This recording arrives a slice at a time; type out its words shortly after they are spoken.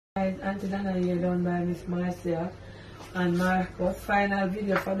Auntie Donna here done by Miss Marcia and Marcus. Final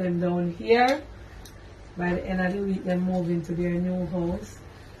video for them down here. By the end of the week, they're moving to their new house.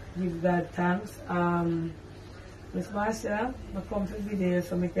 Give God thanks. Miss Marcia, I come to the video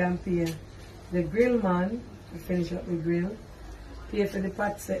so I can pay the grill man to finish up the grill. Pay for the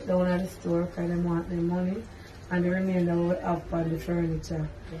pot set down at the store because they want their money. And the remainder will have for the furniture.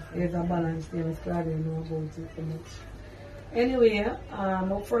 There's a balance there. Miss Claudia know about it so much. Anyway,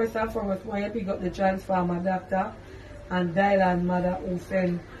 first and foremost, I want to pick up the transformer doctor and Dylan mother who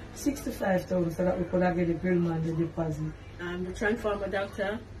sent 65,000 so that we could get the grill man the deposit. The transformer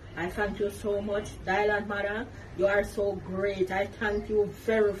doctor, I thank you so much. Dylan mother, you are so great. I thank you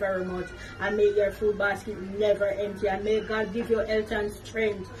very, very much. And may your food basket never empty. And may God give you health and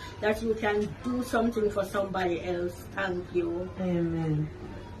strength that you can do something for somebody else. Thank you. Amen.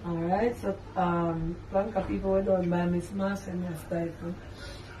 Alright, so bunch of people were done by Miss Mass and Miss Tyson.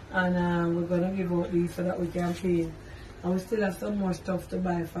 And we're going to give out these so that we can pay. And we still have some more stuff to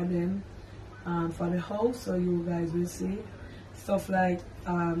buy for them, for the house, so you guys will see. Stuff like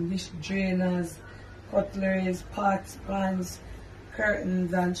dish drainers, cutleries, pots, pans,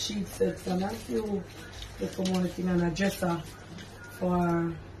 curtains, and sheet sets, and a few commodity and a dresser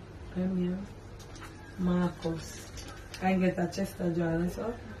for Marcus. I get a Chester jar,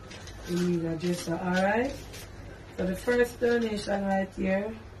 so you need a dresser, alright? So the first donation right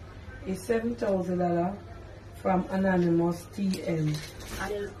here is $7,000 from Anonymous TM.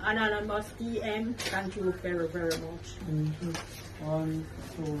 Anonymous TM, thank you very, very much. 1,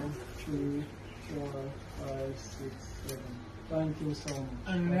 2, 3, 4, 5, 6, 7. Thank you so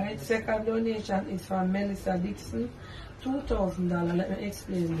much. Alright, second donation is from Melissa Dixon, $2,000. Let me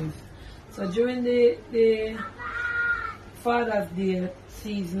explain this. So during the Father's Day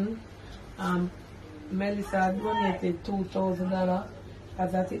season, Melissa donated $2,000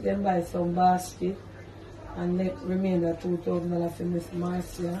 because I think them buy some basket and let remainder $2,000 for Miss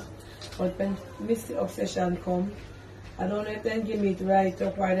Marcia. But when Mr. Obsession come, I don't know if they give me it right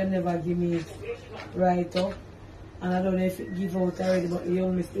up or they never give me it right up. And I don't know if it give out already, but the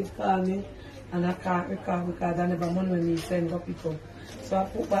young mister call me and I can't recall because I never money when he send up pick up. So I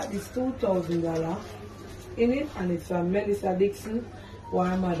put back this $2,000 in it, and it's from Melissa Dixon,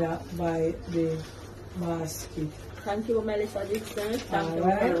 our mother by the basket. Thank you, Melissa Dixon. Thank you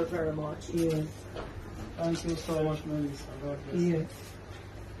very, very much. Yes. Thank you so much, Melissa. God bless you. Yes.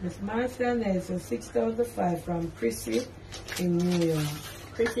 Miss Marcia Nelson, $6,500 from Chrissy in New York.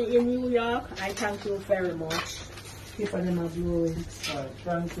 Chrissy in New York, I thank you very much. Keep on them a blowing.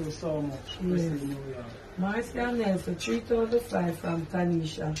 Thank you so much, Chrissy in New York. Marcia Nelson, $3,500 from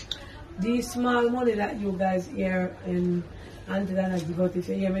Tanisha. These small money that you guys hear in Auntie Donna give out, if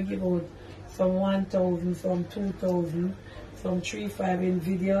you hear me give out some 1,000, some 2,000, some 3,500 in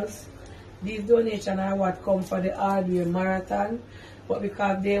videos, these donations are what come for the hardware marathon, but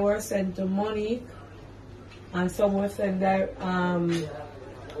because they were sent to money and some were sent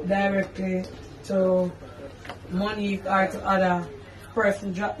directly to money or to other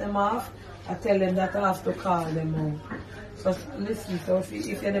person drop them off, I tell them that I have to call them out. So listen, so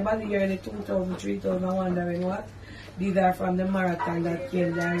if anybody hear any 2,000, 3,000 wondering what, these are from the marathon that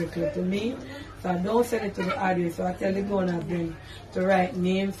came directly to me. So I don't send it to the audience, so I tell the donors them to write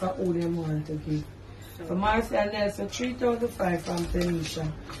names for who they want to give. So Marcia Nelson, $3,500 from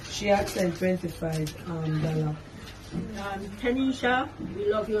Tanisha. She had sent $25. Tanisha,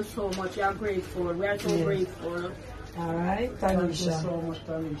 we love you so much. You are grateful. We are so grateful. Alright, Tanisha. Thank you so much,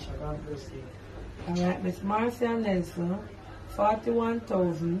 Tanisha. God bless you. Alright, Miss Marcia Nelson,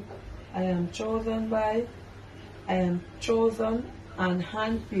 $41,000. I am chosen and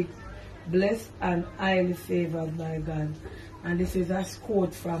handpicked, blessed and highly favored by God. And this is a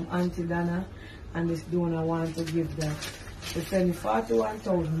quote from Auntie Donna, and this donor wants to give that. They send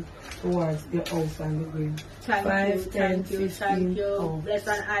 $41,000 towards your house and the green. Thank you. Blessed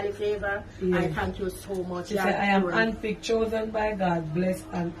and highly favored. Yeah. I thank you so much. She said, I am handpicked, chosen by God, blessed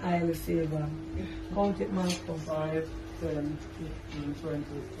and highly favored. Count it, Marcus. 5, 10, 15, 20,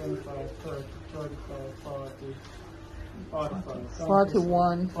 25, 30, 35, 40, 45.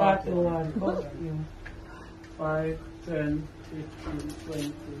 41. 41. Count you. 5, 10, 15,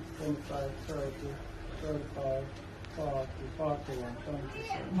 20, 25, 30, 35, 40, 41. Thank you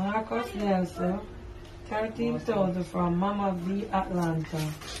so much. Marcus Nelson, $13,000 from Mama V Atlanta.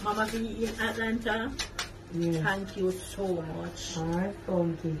 Mama V in Atlanta. Yes. Thank you so much. Alright,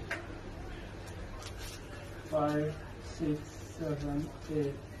 count it. 5, 6, 7,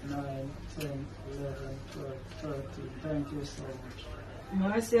 8, 9, 10, 11, 12, 13. Thank you so much.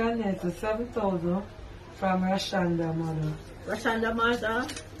 Marcia Nelson, $7,000 from Rashanda, mother. Rashanda Mother,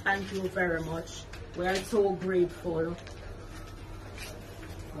 thank you very much. We are so grateful.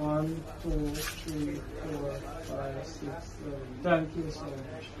 1, 2, 3, 4, 5, 6, 7. Thank you so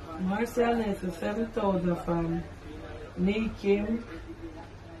much. Marcia Nessa, 7,000 from Nikim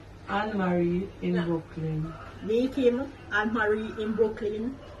Anne Marie in Brooklyn. Nikim and Marie in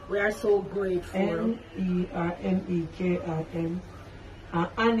Brooklyn, we are so grateful. Nermekirim.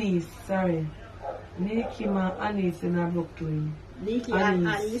 Anise, sorry. Nikim and Anise in Brooklyn. Nikki and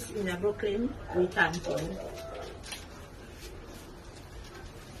Alice in Brooklyn, we thank you.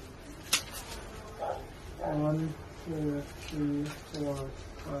 1, 2, 3, 4,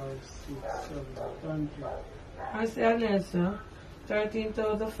 5, 6, 7. Thank you. Marcia Nessa,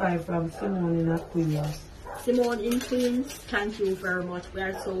 13,005 from Simone in Queens. Simone in Queens, thank you very much. We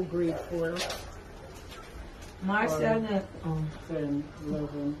are so grateful. Marcia Nessa, 10,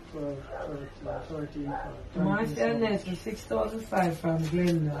 11, 12, 13, 14. Marcia Nessa, 6,005 from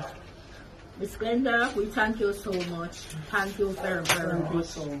Glenda. Miss Glenda, we thank you so much. Thank you very, very Thank you much.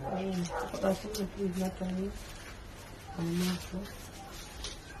 so much. Please, Natalie.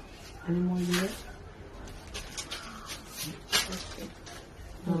 Any more there?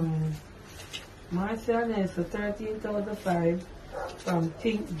 Marcia Nessa, 13,005 from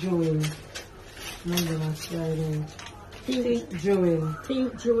Think Jewel. Remember that Friday. Think Jewel.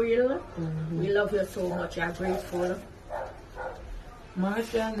 Think Jewel, we love you so much. We are grateful.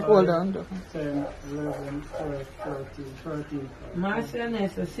 Marcia Nessa. Hold on. 10, 11, 12, 13. Marcia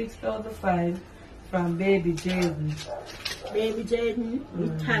Nessa, 6,005 from Baby Jaden. Baby Jaden, we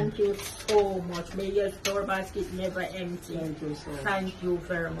thank you so much. May your store basket never empty. Thank you so much. Thank you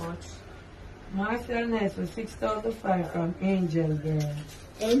very much. Marcia Nessa, 6,005 from Angel Girl.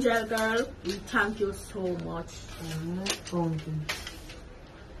 Angel Girl, we thank you so much. Counting.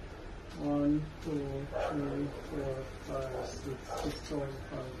 1, 2, 3, 4, 5, 6, 6, 5.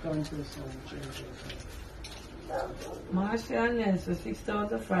 Thank you so much, Angel. Marcia Nessa,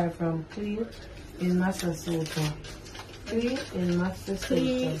 6,005 from Cleve in Massachusetts. Cleve in Massachusetts.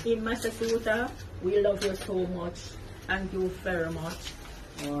 Cleve in Massachusetts, we love you so much. Thank you very much.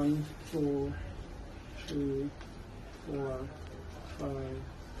 1, 2, 3, 4, 5,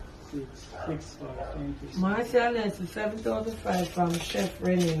 6, 6, 5. Thank you so much. Marcia Nessa, 7,005 from Chef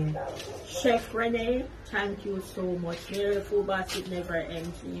Renee. Chef Renee, thank you so much. May your food basket never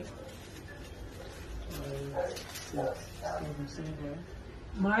empty. 5, 6, 7, 7.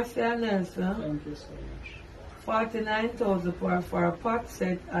 Marcia Nessa, Thank you so much. 49,000 for a pot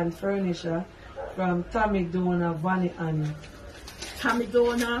set and furniture from Tommy Donna, Vanny Annie. Tommy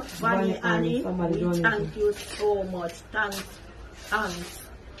Donna, Vanny Annie, Somebody we donated. thank you so much. Thanks.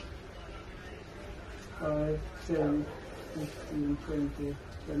 5, 10, 15, 20,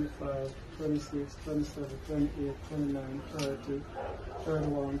 25, 26, 27, 28, 29, 30,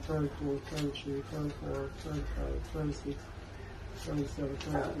 31, 32, 33, 34, 35, 36, 37,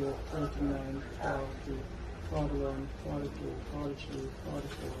 38, 39, 40, 41, 42, 43,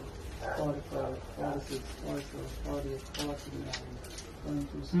 44, 45, 46, 47, 48, 49. Thank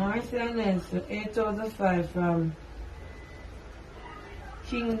you so much. Marcia Nessa, 8,005 from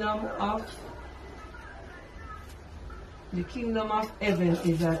The Kingdom of Heaven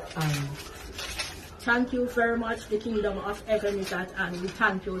is at hand. Thank you very much. The Kingdom of Heaven is at hand. We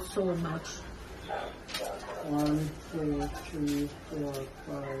thank you so much. 1, 2, 3, 4, 5,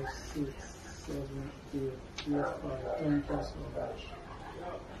 6, 7, 8, 5. Thank you so much.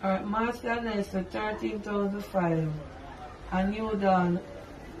 Alright, Marcia Nessa, 13,005. A new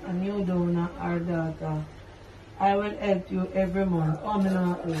Donna, our daughter. I will help you every month. Oh, me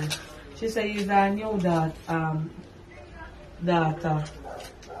know who. She said she's a new daughter.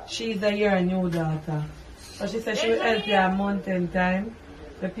 She's a year new daughter. So she said she will help you a month in time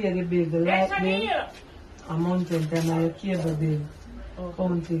to pay the bill, the light bill, a month in time, and your cable bill.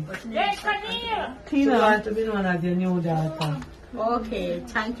 County. She want to be known as your new daughter. Okay,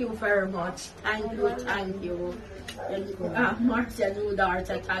 thank you very much. Thank you. Marcia, new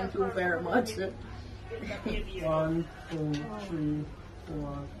daughter, thank you very much. 1, 2, 3,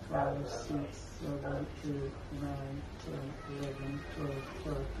 4, 5, 6, 7, 8, 9, 10, 11,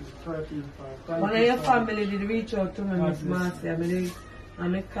 12, 13, 5. One of your family did reach out to me, Miss Marcia.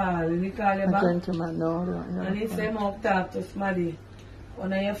 I call you back. Gentleman, no. And he said, I talk to somebody.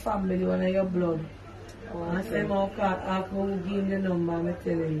 One of your family, one of your blood. I said, I call, ask who give him the number, I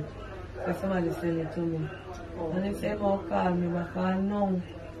tell you. So somebody send it to me. And he said, I call me back, I know.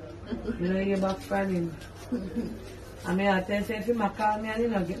 You know, you're back from him. I mean, I tell you, if he call me, and he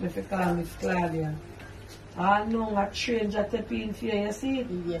don't get me to call Miss Claudia. I know a stranger tapping for you, see?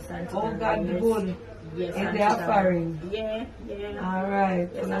 Yes, Auntie Oh, Donna, God, yes. good. Yes, In Auntie the Donna. offering. Yeah, yeah. Alright,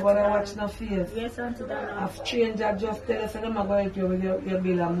 Yes, so now Auntie what I Donna. watch no face. Yes, Auntie Donna. A stranger just tell us, I'm going to help you with your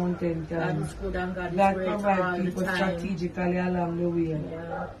bill a mountain God time. is good and God is God great provide all the people time. strategically along the way.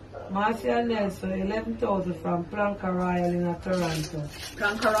 Yeah. Marcia Nelson, 11,000 from Planka Royal in Toronto.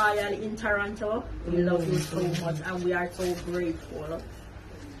 Planka Royal in Toronto, we love you so much and we are so grateful.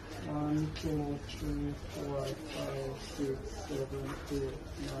 1, 2, 3, 4, 5, 6, 7, 8, 9,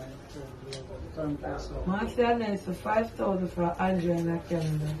 10, 11. Thank you so much. Marcia Nelson, 5,000 from Andrea in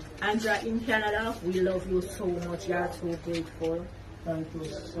Canada. Andrea in Canada, we love you so much. You are so grateful. Thank you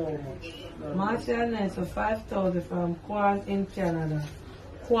so much. Marcia Nelson, 5,000 from Kwan in Canada.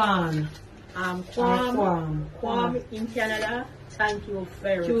 Kwan. Quam in Canada, thank you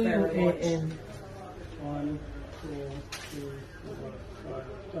very, very much. Q-U-A-N. 1, 2, 3, 4, 5.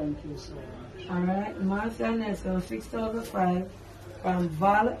 Thank you so much. Alright, Marcia Nelson, 6,005 from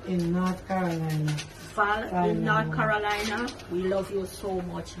Val in North Carolina. Val in North Carolina, we love you so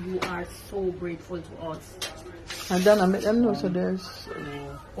much. You are so grateful to us. And Donna, make them know so there's...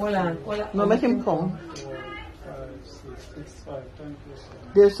 Hold on. No, make him come. 4, 5, 6, 5. Thank you so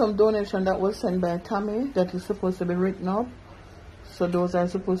much. There's some donation that was sent by Tammy that is supposed to be written up. So those are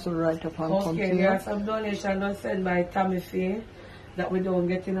supposed to be write up and come to Okay, you. there are some donations not sent by Tammy Faye that we don't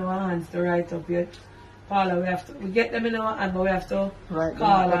get in our hands to write up yet. Paula, we get them in our hand, but we have to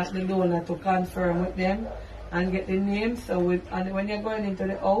call at the donor to confirm with them and get the names. So and when you're going into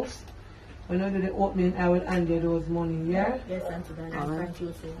the house, when we do the opening, I will hand you those money, yeah? Yes, Auntie Donna, thank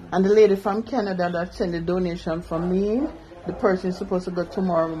you so much. And the lady from Canada that sent the donation from me, the person is supposed to go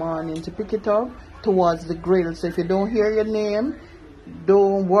tomorrow morning to pick it up towards the grill. So if you don't hear your name,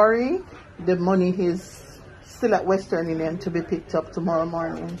 don't worry. The money is still at Western Union to be picked up tomorrow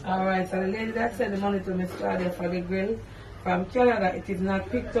morning. Alright, so the lady that sent the money to Miss Claudia for the grill from Canada, it is not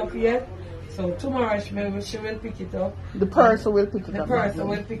picked up yet. So tomorrow she will pick it up. The person will pick it up. The person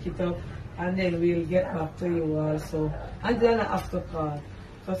will pick it up and then we'll get back to you also. And then after call.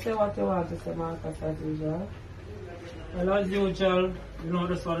 So say what you want to say, Marcus, as usual. Well, as usual, you know,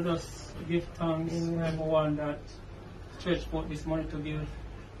 just want to just give thanks to everyone that church put this money to give.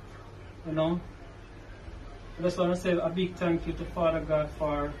 You know, I just want to say a big thank you to Father God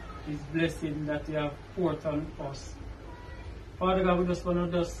for His blessing that He have poured on us. Father God, we just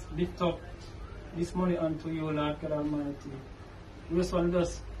want to just lift up this money unto you, Lord God Almighty. We just want to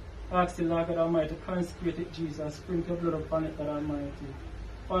just ask the Lord God Almighty, consecrate it, Jesus, sprinkle your blood upon it, God Almighty.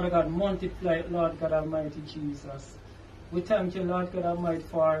 Father God, multiply it, Lord God Almighty, Jesus. We thank you, Lord God Almighty,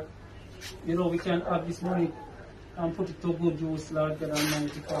 for, you know, we can have this money and put it to good use, Lord God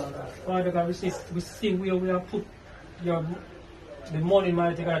Almighty, Father. Father God, we sing where we have put the money,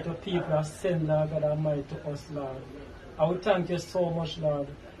 mighty God, to people have sent, Lord God Almighty, to us, Lord. I will thank you so much, Lord.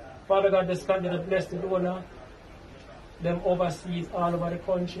 Father God, just continue to bless the donor, them overseas, all over the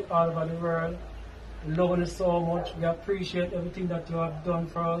country, all over the world. We love you so much. We appreciate everything that you have done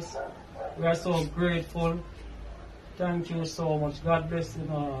for us. We are so grateful. Thank you so much. God bless you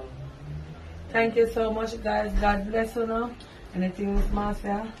all. Thank you so much, guys. God bless you now. Anything with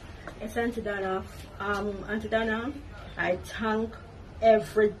Marcia? Yes, Auntie Donna. Auntie Donna, I thank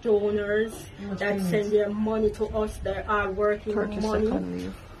every donors that send their money to us. They are working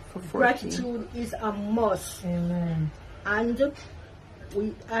money. Gratitude is a must. Amen. And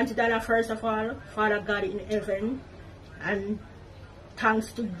we, Auntie Donna, first of all, Father God in heaven, and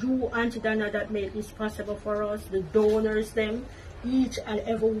thanks to you, Auntie Donna, that made this possible for us, the donors, them, each and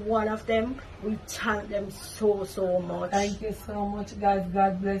every one of them, we thank them so, so much. Thank you so much, guys.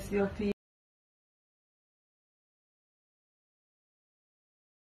 God bless you, people.